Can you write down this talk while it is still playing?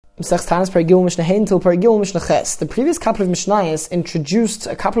The previous couple of Mishnayos introduced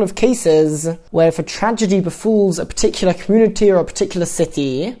a couple of cases where if a tragedy befalls a particular community or a particular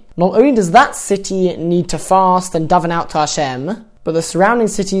city, not only does that city need to fast and daven out to Hashem, but the surrounding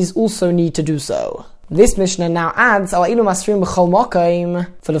cities also need to do so. This Mishnah now adds, for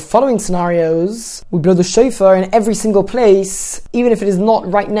the following scenarios, we blow the shofar in every single place, even if it is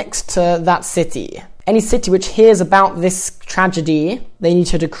not right next to that city. Any city which hears about this tragedy, they need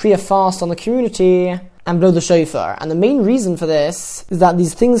to decree a fast on the community and blow the shofar. And the main reason for this is that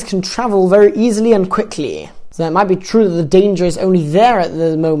these things can travel very easily and quickly. So it might be true that the danger is only there at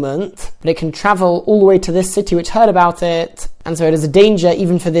the moment, but it can travel all the way to this city which heard about it, and so it is a danger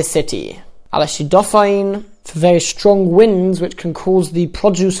even for this city. Alashidofain, for very strong winds which can cause the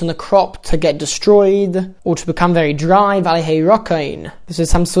produce and the crop to get destroyed or to become very dry. Valeheirokain, this is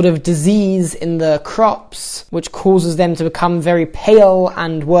some sort of disease in the crops which causes them to become very pale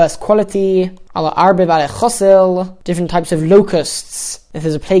and worse quality. Ala arbe valechosil, different types of locusts. If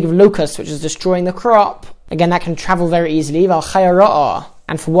there's a plague of locusts which is destroying the crop, again that can travel very easily. Valchayara'a,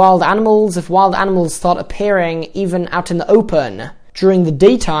 and for wild animals, if wild animals start appearing even out in the open during the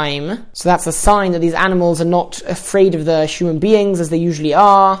daytime, so that's a sign that these animals are not afraid of the human beings as they usually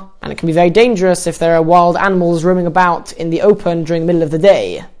are, and it can be very dangerous if there are wild animals roaming about in the open during the middle of the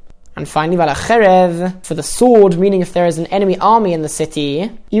day. And finally, valacherev, for the sword, meaning if there is an enemy army in the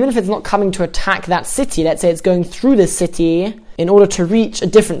city, even if it's not coming to attack that city, let's say it's going through this city in order to reach a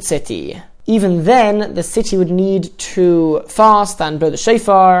different city, even then the city would need to fast and blow the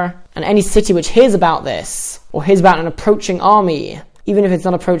shofar, and any city which hears about this, or hears about an approaching army, even if it's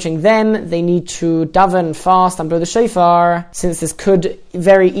not approaching them, they need to daven, fast, and blow the shofar, since this could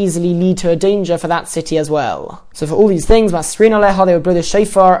very easily lead to a danger for that city as well. So for all these things, Masrin Aleha, they would blow the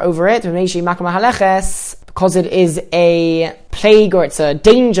shofar over it, because it is a plague or it's a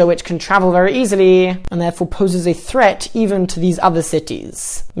danger which can travel very easily and therefore poses a threat even to these other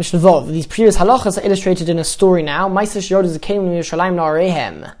cities. Mishnah Vov, these previous halachas are illustrated in a story now. There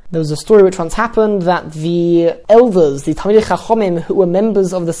was a story which once happened that the elders, the Talmidei Chachomim, who were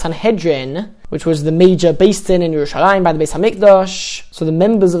members of the Sanhedrin, which was the major Beis Din in Yerushalayim by the Beis HaMikdash, so the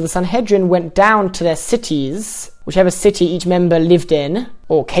members of the Sanhedrin went down to their cities, whichever city each member lived in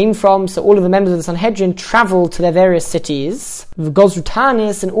or came from, so all of the members of the Sanhedrin traveled to their various cities,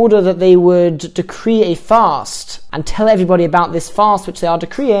 in order that they would decree a fast and tell everybody about this fast which they are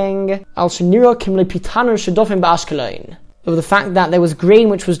decreeing, over the fact that there was grain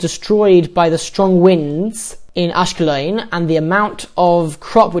which was destroyed by the strong winds in Ashkelon, and the amount of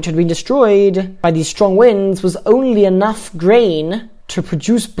crop which had been destroyed by these strong winds was only enough grain to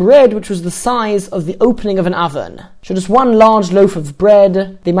produce bread which was the size of the opening of an oven. So just one large loaf of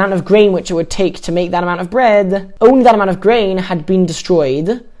bread, the amount of grain which it would take to make that amount of bread, only that amount of grain had been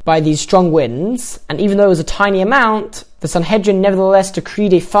destroyed by these strong winds, and even though it was a tiny amount, the Sanhedrin nevertheless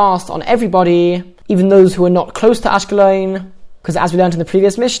decreed a fast on everybody, even those who were not close to Ashkelon, because as we learned in the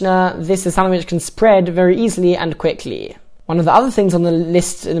previous Mishnah, this is something which can spread very easily and quickly. One of the other things on the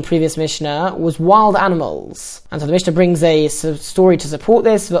list in the previous Mishnah was wild animals. And so the Mishnah brings a story to support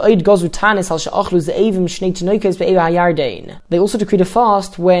this. They also decreed a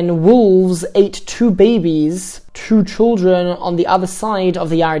fast when wolves ate two children on the other side of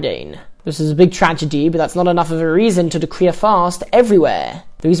the Yarden. This is a big tragedy, but that's not enough of a reason to decree a fast everywhere.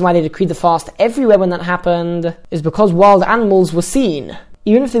 The reason why they decreed the fast everywhere when that happened is because wild animals were seen.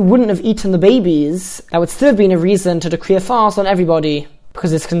 Even if they wouldn't have eaten the babies, that would still have been a reason to decree a fast on everybody,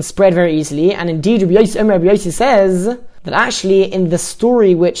 because this can spread very easily. And indeed, Rabbi Yossi says that actually in the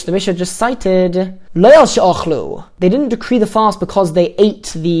story which the Mishnah just cited, they didn't decree the fast because they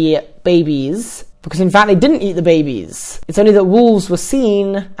ate the babies, because in fact they didn't eat the babies. It's only that wolves were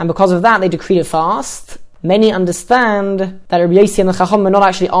seen, and because of that they decreed a fast. Many understand that Rabbi Yossi and the Chacham are not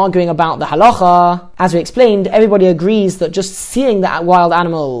actually arguing about the halacha. As we explained, everybody agrees that just seeing the wild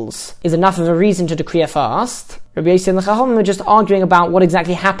animals is enough of a reason to decree a fast. Rabbi Yossi and the Chacham are just arguing about what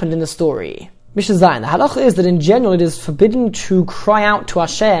exactly happened in the story. Mishnah Zayin, the halacha is that in general it is forbidden to cry out to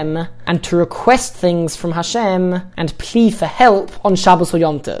Hashem and to request things from Hashem and plead for help on Shabbos or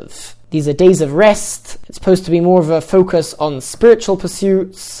Yom Tov. These are days of rest. It's supposed to be more of a focus on spiritual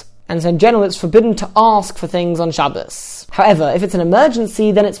pursuits. And so in general, it's forbidden to ask for things on Shabbos. However, if it's an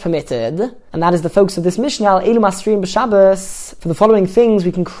emergency, then it's permitted. And that is the focus of this Mishnah, Elu Masriin b'Shabbos. For the following things,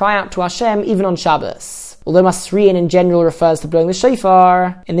 we can cry out to Hashem even on Shabbos. Although Masriin in general refers to blowing the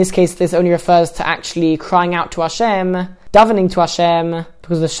shofar, in this case, this only refers to actually crying out to Hashem, davening to Hashem,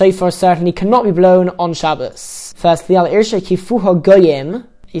 because the shofar certainly cannot be blown on Shabbos. Firstly, Al Irshe Kifuha Goyim.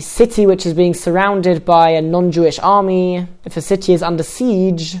 a city which is being surrounded by a non-Jewish army, if a city is under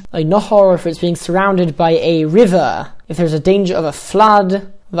siege, a nohor, or if it's being surrounded by a river, if there's a danger of a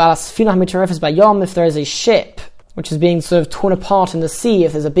flood, if there is a ship which is being sort of torn apart in the sea,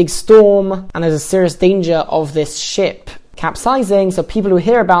 if there's a big storm and there's a serious danger of this ship capsizing, so people who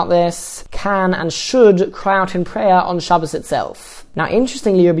hear about this can and should cry out in prayer on Shabbos itself. Now,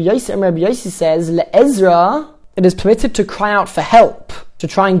 interestingly, Rabbi Yossi says, Le'ezra, it is permitted to cry out for help, to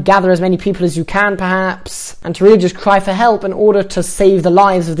try and gather as many people as you can, perhaps, and to really just cry for help in order to save the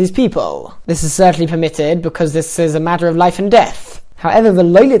lives of these people. This is certainly permitted because this is a matter of life and death. However, the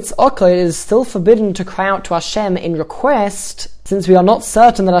Leilitz Oka, it is still forbidden to cry out to Hashem in request, since we are not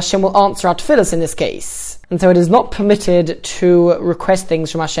certain that Hashem will answer our tefillos in this case. And so it is not permitted to request things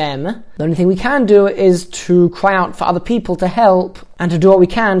from Hashem. The only thing we can do is to cry out for other people to help and to do what we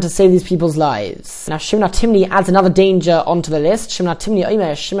can to save these people's lives. Now, Shimon HaTimni adds another danger onto the list. Shimon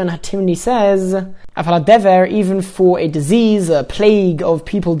HaTimni says, even for a disease, a plague of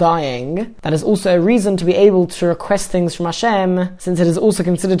people dying, that is also a reason to be able to request things from Hashem, since it is also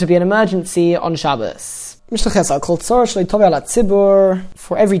considered to be an emergency on Shabbos. For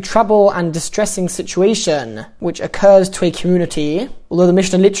every trouble and distressing situation which occurs to a community, although the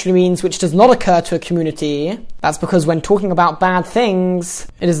Mishnah literally means which does not occur to a community, that's because when talking about bad things,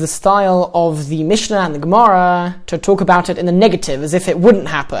 it is the style of the Mishnah and the Gemara to talk about it in the negative, as if it wouldn't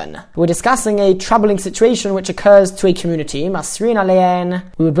happen. We're discussing a troubling situation which occurs to a community. Masrin alein,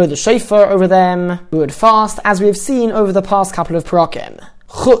 we would blow the shofar over them, we would fast, as we have seen over the past couple of parakim.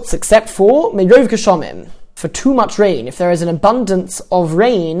 Chutz, except for Meirov Geshomim, for too much rain. If there is an abundance of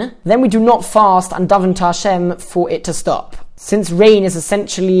rain, then we do not fast and daven to Hashem for it to stop. Since rain is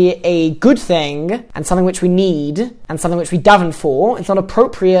essentially a good thing, and something which we need, and something which we daven for, it's not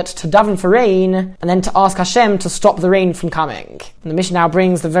appropriate to daven for rain, and then to ask Hashem to stop the rain from coming. And the Mishnah now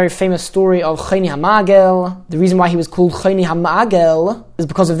brings the very famous story of Choni HaMagel. The reason why he was called Choni HaMagel is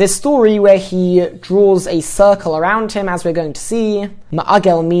because of this story where he draws a circle around him, as we're going to see.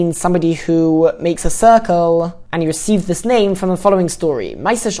 Ma'agel means somebody who makes a circle, and he received this name from the following story. There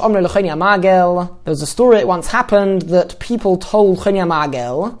was a story that once happened that people told Choni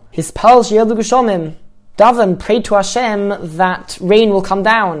HaMagel, Hispal she'yadu geshomim, daven, pray to Hashem that rain will come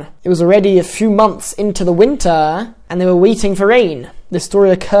down. It was already a few months into the winter, and they were waiting for rain. This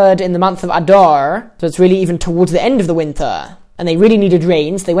story occurred in the month of Adar, so it's really even towards the end of the winter. And they really needed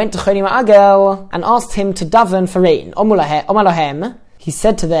rain, so they went to Choni HaMagel and asked him to daven for rain. Omalahem, he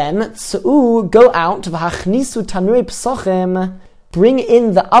said to them, Tzu'u, go out, v'hachnisu tanurei psochim, bring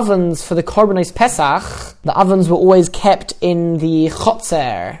in the ovens for the Korbanos Pesach. The ovens were always kept in the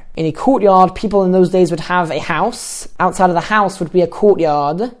chotzer, in a courtyard. People in those days would have a house. Outside of the house would be a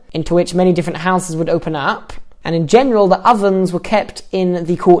courtyard, into which many different houses would open up. And in general, the ovens were kept in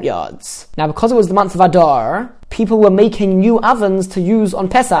the courtyards. Now, because it was the month of Adar, people were making new ovens to use on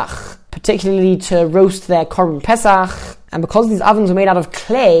Pesach, particularly to roast their Korban Pesach. And because these ovens were made out of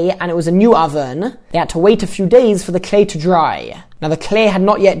clay and it was a new oven, they had to wait a few days for the clay to dry. Now, the clay had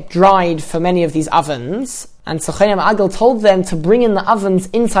not yet dried for many of these ovens, and so Choni HaMagel told them to bring in the ovens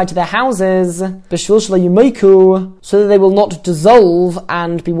inside to their houses, so that they will not dissolve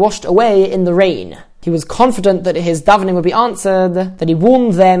and be washed away in the rain. He was confident that his davening would be answered, that he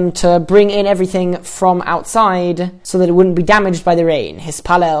warned them to bring in everything from outside so that it wouldn't be damaged by the rain.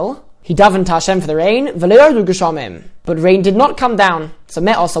 Hispalel, he davened to Hashem for the rain, but rain did not come down. So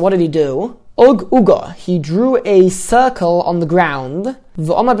Me'osa, what did he do? Uga, he drew a circle on the ground,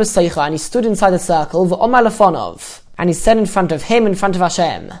 and he stood inside the circle, and he said in front of him, in front of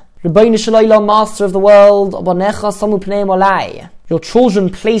Hashem, Master of the world, your children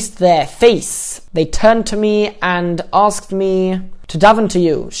placed their face. They turned to me and asked me to daven to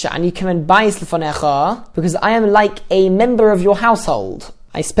you, because I am like a member of your household.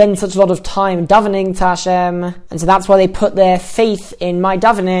 I spend such a lot of time davening to Hashem, and so that's why they put their faith in my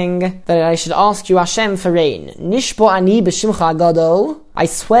davening, that I should ask you, Hashem, for rain. Nishbo ani b'shimcha gadol, I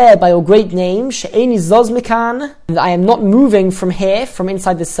swear by your great name, she'eni zoz mikan, that I am not moving from here, from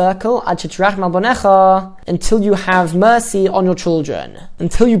inside the circle, ad shetiracham al bonecha, until you have mercy on your children.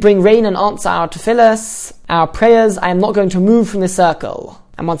 Until you bring rain and answer our tefillas, our prayers, I am not going to move from the circle.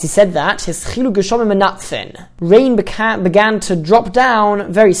 And once he said that, his chilu geshomim menatfin, rain began to drop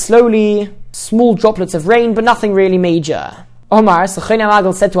down very slowly, small droplets of rain, but nothing really major. Omar, so Choni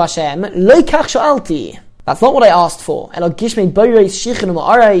HaMagel said to Hashem, Lo kach sha'alti, that's not what I asked for. Elo gishmei boreis shichin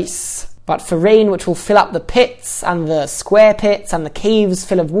u'ma'areis, but for rain which will fill up the pits, and the square pits, and the caves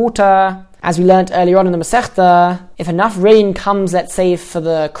full of water. As we learnt earlier on in the Masechta, if enough rain comes, let's say, for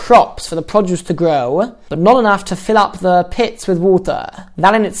the crops, for the produce to grow, but not enough to fill up the pits with water,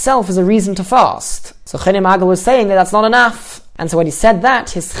 that in itself is a reason to fast. So Chayei Magal was saying that that's not enough. And so when he said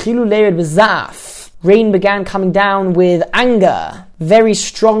that, his chilu leirid b'zaf, rain began coming down with anger. Very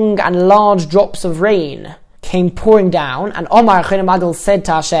strong and large drops of rain came pouring down, and Omar Chayei Magal said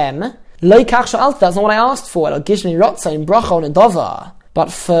to Hashem, Lo kach sha'alta, that's not what I asked for. Lo gishni rotza in bracha and dova. But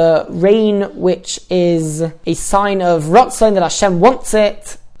for rain which is a sign of Ratzon, that Hashem wants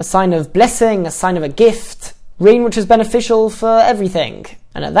it, a sign of blessing, a sign of a gift, rain which is beneficial for everything.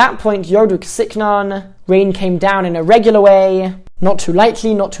 And at that point, Yordu K'siknan, rain came down in a regular way, not too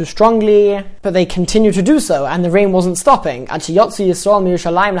lightly, not too strongly, but they continued to do so, and the rain wasn't stopping. Until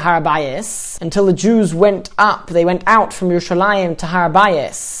the Jews went up, they went out from Yerushalayim to Har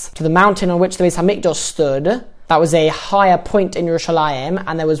Bayis, to the mountain on which the Beis HaMikdash stood. That was a higher point in Yerushalayim,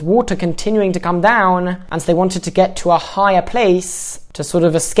 and there was water continuing to come down, and so they wanted to get to a higher place to sort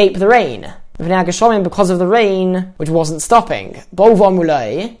of escape the rain. Because of the rain, which wasn't stopping.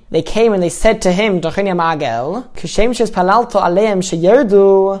 They came and they said to him, just like you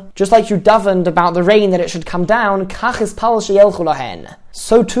davened about the rain that it should come down,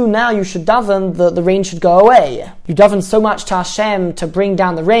 so too now you should daven that the rain should go away. You daven so much to Hashem to bring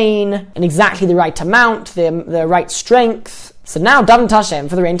down the rain in exactly the right amount, the right strength. So now daven to Hashem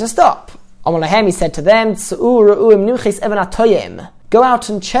for the rain to stop. He said to them, go out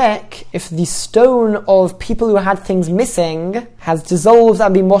and check if the stone of people who had things missing has dissolved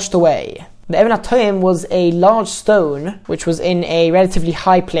and been washed away. The Even HaToyim was a large stone which was in a relatively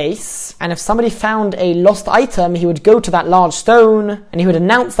high place, and if somebody found a lost item, he would go to that large stone and he would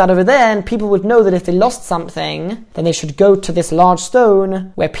announce that over there, and people would know that if they lost something, then they should go to this large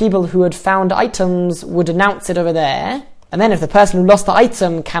stone where people who had found items would announce it over there. And then if the person who lost the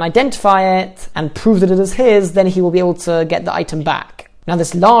item can identify it and prove that it is his, then he will be able to get the item back. Now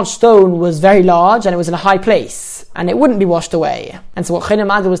this large stone was very large and it was in a high place, and it wouldn't be washed away. And so what Chayei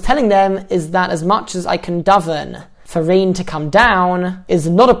Magal was telling them is that as much as I can daven for rain to come down, is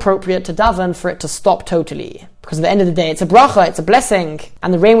not appropriate to daven for it to stop totally. Because at the end of the day, it's a bracha, it's a blessing,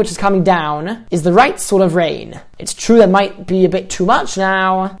 and the rain which is coming down is the right sort of rain. It's true that might be a bit too much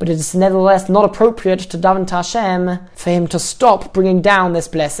now, but it is nevertheless not appropriate to daven to Hashem for him to stop bringing down this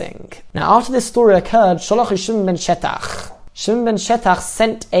blessing. Now after this story occurred, Sholach Shimon ben Shetach. Shimon ben Shetach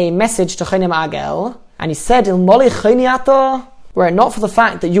sent a message to Chayei Magal, and he said, Il-moli chayni ato, were it not for the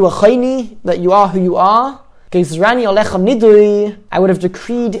fact that you are chayni, that you are who you are, Geizrani olecha nidui, I would have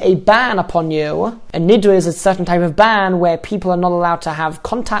decreed a ban upon you. And nidui is a certain type of ban where people are not allowed to have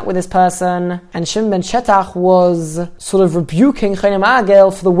contact with this person. And Shimon ben Shetach was sort of rebuking Chayei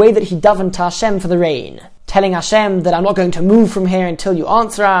Magal for the way that he davened to Hashem for the rain, telling Hashem that I'm not going to move from here until you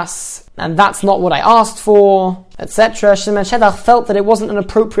answer us, and that's not what I asked for, etc. Shimon ben Shetach felt that it wasn't an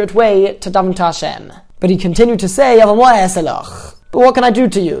appropriate way to daven to Hashem. But he continued to say, but what can I do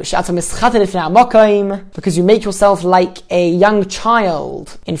to you? Because you make yourself like a young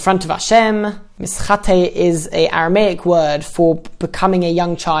child in front of Hashem. Mischate is an Aramaic word for becoming a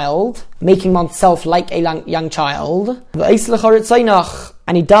young child, making oneself like a young child.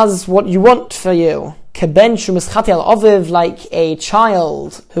 And he does what you want for you. Like a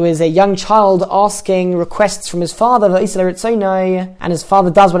child who is a young child asking requests from his father, and his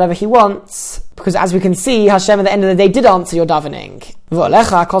father does whatever he wants. Because as we can see, Hashem at the end of the day did answer your davening.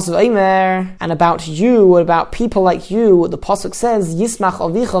 And about you, about people like you, the Pasuk says, Yismach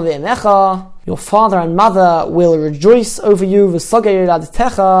avicha ve'emecha, your father and mother will rejoice over you, and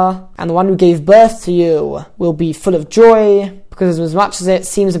the one who gave birth to you will be full of joy. Because as much as it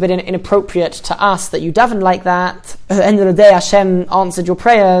seems a bit inappropriate to us that you daven like that, at the end of the day Hashem answered your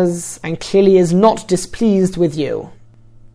prayers and clearly is not displeased with you.